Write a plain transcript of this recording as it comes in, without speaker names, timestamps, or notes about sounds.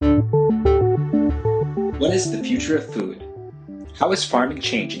What is the future of food? How is farming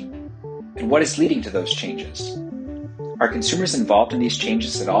changing? And what is leading to those changes? Are consumers involved in these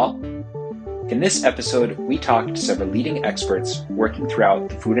changes at all? In this episode, we talked to several leading experts working throughout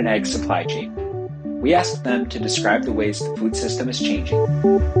the food and ag supply chain. We asked them to describe the ways the food system is changing.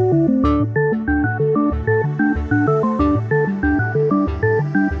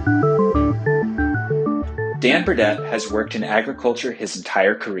 Dan Burdett has worked in agriculture his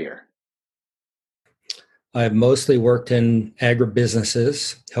entire career. I've mostly worked in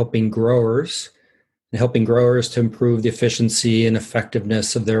agribusinesses, helping growers to improve the efficiency and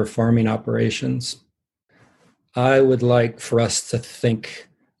effectiveness of their farming operations. I would like for us to think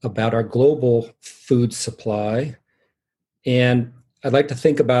about our global food supply, and I'd like to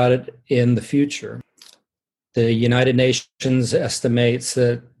think about it in the future. The United Nations estimates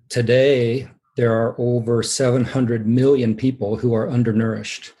that today there are over 700 million people who are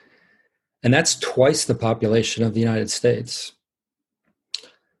undernourished. And that's twice the population of the United States.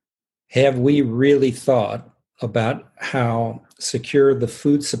 Have we really thought about how secure the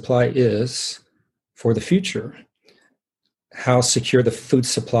food supply is for the future? How secure the food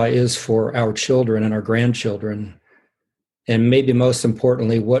supply is for our children and our grandchildren? And maybe most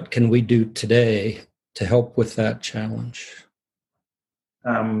importantly, what can we do today to help with that challenge?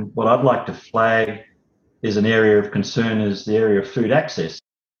 What I'd like to flag is an area of concern is the area of food access.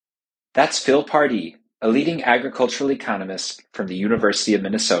 That's Phil Pardee, a leading agricultural economist from the University of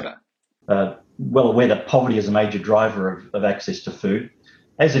Minnesota. Well aware that poverty is a major driver of access to food,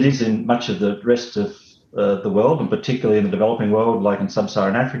 as it is in much of the rest of the world, and particularly in the developing world, like in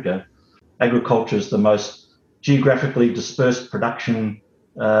sub-Saharan Africa. Agriculture is the most geographically dispersed production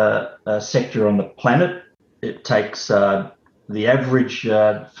sector on the planet. It takes the average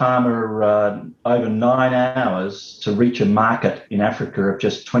farmer over 9 hours to reach a market in Africa of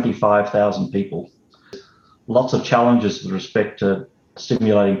just 25,000 people. Lots of challenges with respect to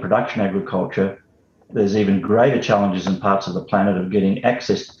stimulating production agriculture. There's even greater challenges in parts of the planet of getting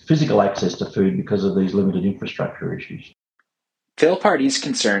physical access to food because of these limited infrastructure issues. Phil Pardee's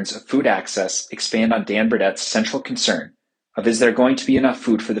concerns of food access expand on Dan Burdett's central concern of is there going to be enough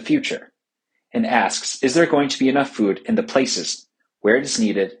food for the future? And asks, is there going to be enough food in the places where it is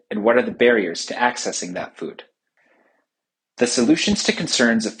needed, and what are the barriers to accessing that food? The solutions to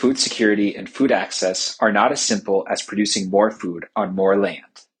concerns of food security and food access are not as simple as producing more food on more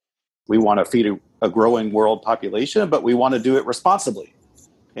land. We want to feed a growing world population, but we want to do it responsibly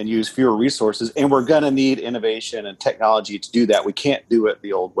and use fewer resources, and we're going to need innovation and technology to do that. We can't do it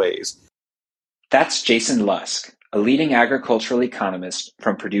the old ways. That's Jason Lusk, a leading agricultural economist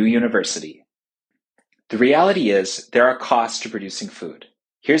from Purdue University. The reality is there are costs to producing food.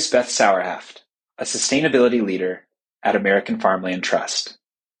 Here's Beth Sauerhaft, a sustainability leader at American Farmland Trust.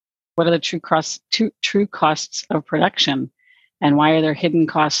 What are the true costs of production? And why are there hidden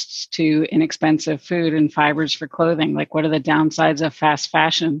costs to inexpensive food and fibers for clothing? Like, what are the downsides of fast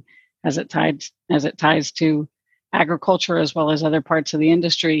fashion as it ties to agriculture as well as other parts of the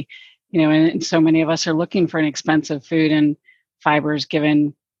industry? And so many of us are looking for inexpensive food and fibers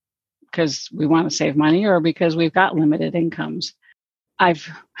given because we want to save money or because we've got limited incomes. I've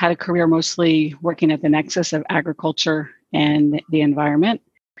had a career mostly working at the nexus of agriculture and the environment.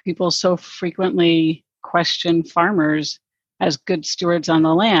 People so frequently question farmers as good stewards on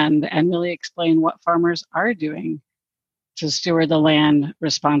the land and really explain what farmers are doing to steward the land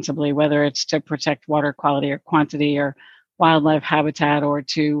responsibly, whether it's to protect water quality or quantity or wildlife habitat or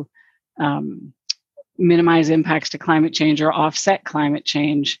to minimize impacts to climate change or offset climate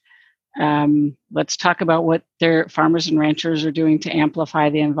change. Let's talk about what their farmers and ranchers are doing to amplify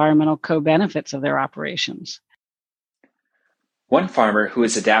the environmental co-benefits of their operations. One farmer who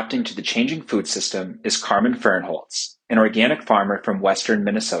is adapting to the changing food system is Carmen Fernholz, an organic farmer from western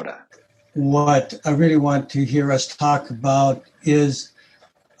Minnesota. What I really want to hear us talk about is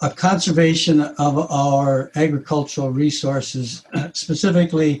a conservation of our agricultural resources,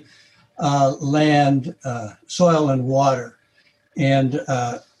 specifically land, soil, and water. And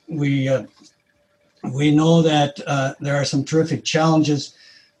we know that there are some terrific challenges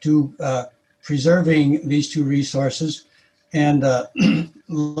to preserving these two resources. And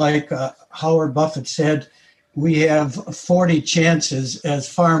like Howard Buffett said, we have 40 chances as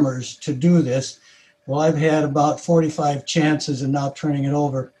farmers to do this. Well, I've had about 45 chances and now turning it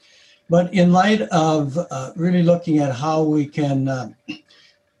over. But in light of really looking at how we can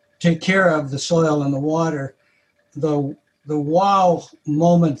take care of the soil and the water, the wow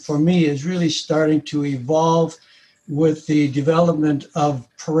moment for me is really starting to evolve with the development of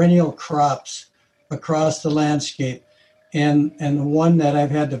perennial crops across the landscape. And the one that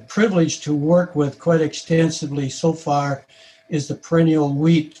I've had the privilege to work with quite extensively so far is the perennial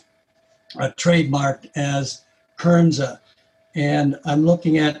wheat, trademarked as Kernza. And I'm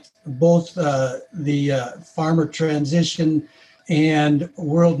looking at both the farmer transition and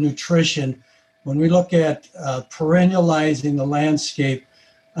world nutrition. When we look at perennializing the landscape,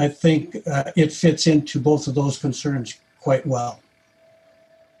 I think it fits into both of those concerns quite well.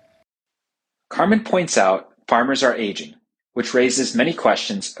 Carmen points out farmers are aging, which raises many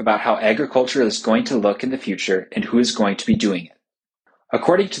questions about how agriculture is going to look in the future and who is going to be doing it.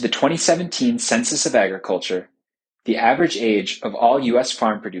 According to the 2017 Census of Agriculture, the average age of all U.S.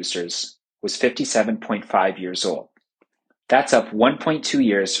 farm producers was 57.5 years old. That's up 1.2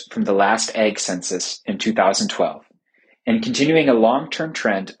 years from the last ag census in 2012, and continuing a long-term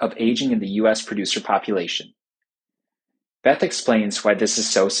trend of aging in the U.S. producer population. Beth explains why this is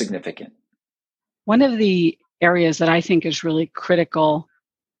so significant. One of the areas that I think is really critical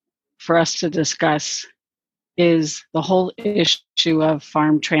for us to discuss is the whole issue of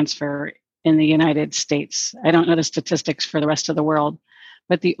farm transfer in the United States. I don't know the statistics for the rest of the world,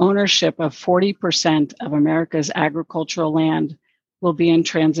 but the ownership of 40% of America's agricultural land will be in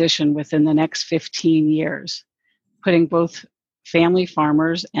transition within the next 15 years, putting both family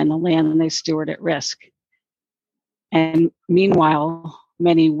farmers and the land they steward at risk. And meanwhile,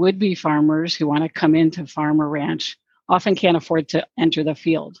 many would-be farmers who want to come into farm or ranch often can't afford to enter the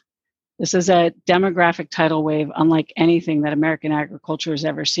field. This is a demographic tidal wave unlike anything that American agriculture has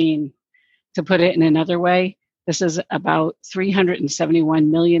ever seen. To put it in another way, this is about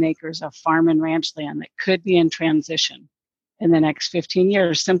 371 million acres of farm and ranch land that could be in transition in the next 15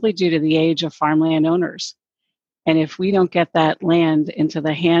 years simply due to the age of farmland owners. And if we don't get that land into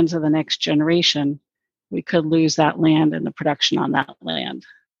the hands of the next generation, we could lose that land and the production on that land.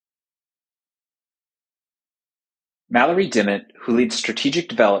 Mallory Dimmitt, who leads strategic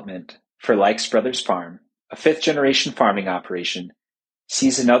development for Likes Brothers Farm, a fifth-generation farming operation,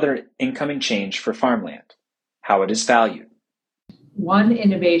 sees another incoming change for farmland, how it is valued. One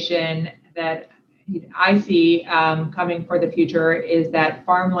innovation that I see coming for the future is that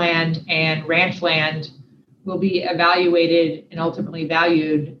farmland and ranch land will be evaluated and ultimately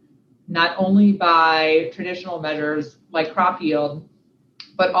valued not only by traditional measures like crop yield,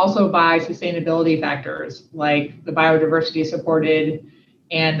 but also by sustainability factors like the biodiversity supported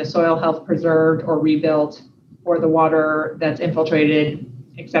and the soil health preserved or rebuilt, or the water that's infiltrated,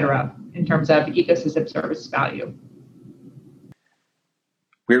 et cetera, in terms of ecosystem service value.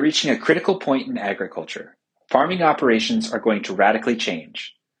 We're reaching a critical point in agriculture. Farming operations are going to radically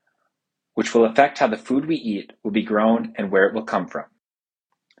change, which will affect how the food we eat will be grown and where it will come from.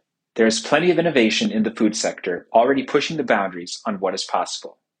 There is plenty of innovation in the food sector already pushing the boundaries on what is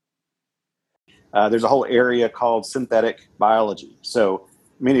possible. There's a whole area called synthetic biology. So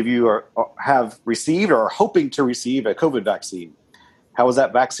many of you have received or are hoping to receive a COVID vaccine. How was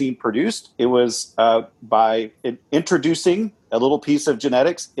that vaccine produced? It was by introducing a little piece of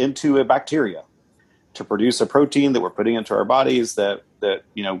genetics into a bacteria to produce a protein that we're putting into our bodies that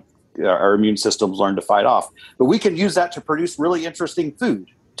our immune systems learn to fight off. But we can use that to produce really interesting food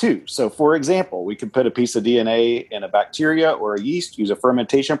too. So for example, we can put a piece of DNA in a bacteria or a yeast, use a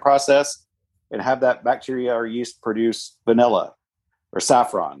fermentation process, and have that bacteria or yeast produce vanilla or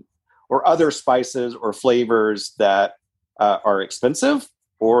saffron or other spices or flavors that are expensive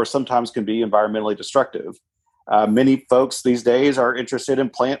or sometimes can be environmentally destructive. Many folks these days are interested in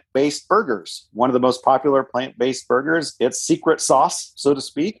plant-based burgers. One of the most popular plant-based burgers, its secret sauce, so to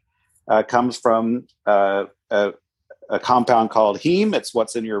speak, comes from a compound called heme. It's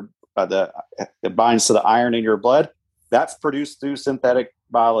what's in your, it binds to the iron in your blood. That's produced through synthetic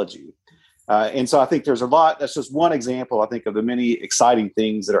biology. And so I think there's a lot. That's just one example, I think, of the many exciting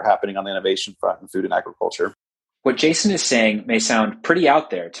things that are happening on the innovation front in food and agriculture. What Jason is saying may sound pretty out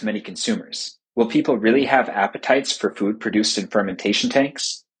there to many consumers. Will people really have appetites for food produced in fermentation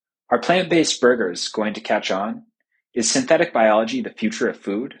tanks? Are plant-based burgers going to catch on? Is synthetic biology the future of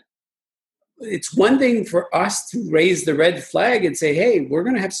food? It's one thing for us to raise the red flag and say, hey, we're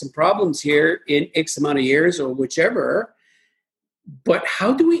going to have some problems here in X amount of years or whichever. But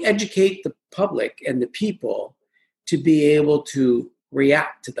how do we educate the public and the people to be able to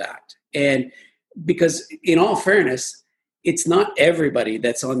react to that? And because in all fairness, it's not everybody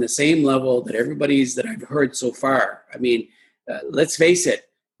that's on the same level that everybody's that I've heard so far. I mean, let's face it,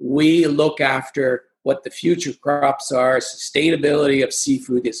 we look after what the future crops are. Sustainability of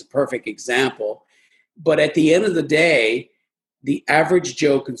seafood is a perfect example. But at the end of the day, the average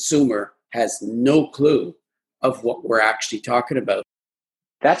Joe consumer has no clue of what we're actually talking about.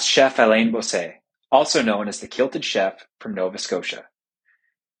 That's Chef Alain Bosset, also known as the Kilted Chef from Nova Scotia.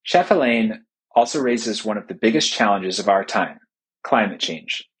 Chef Elaine also raises one of the biggest challenges of our time, climate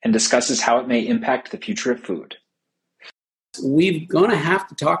change, and discusses how it may impact the future of food. We're going to have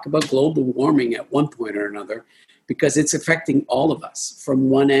to talk about global warming at one point or another because it's affecting all of us from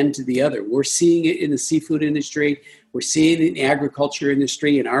one end to the other. We're seeing it in the seafood industry. We're seeing it in the agriculture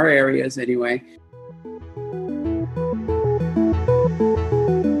industry, in our areas anyway.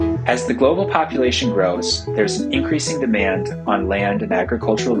 As the global population grows, there's an increasing demand on land and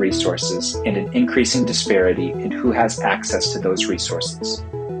agricultural resources and an increasing disparity in who has access to those resources.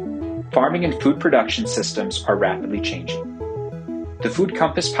 Farming and food production systems are rapidly changing. The Food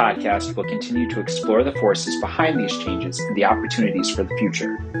Compass podcast will continue to explore the forces behind these changes and the opportunities for the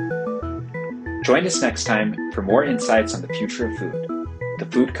future. Join us next time for more insights on the future of food. The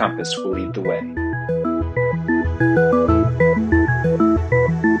Food Compass will lead the way.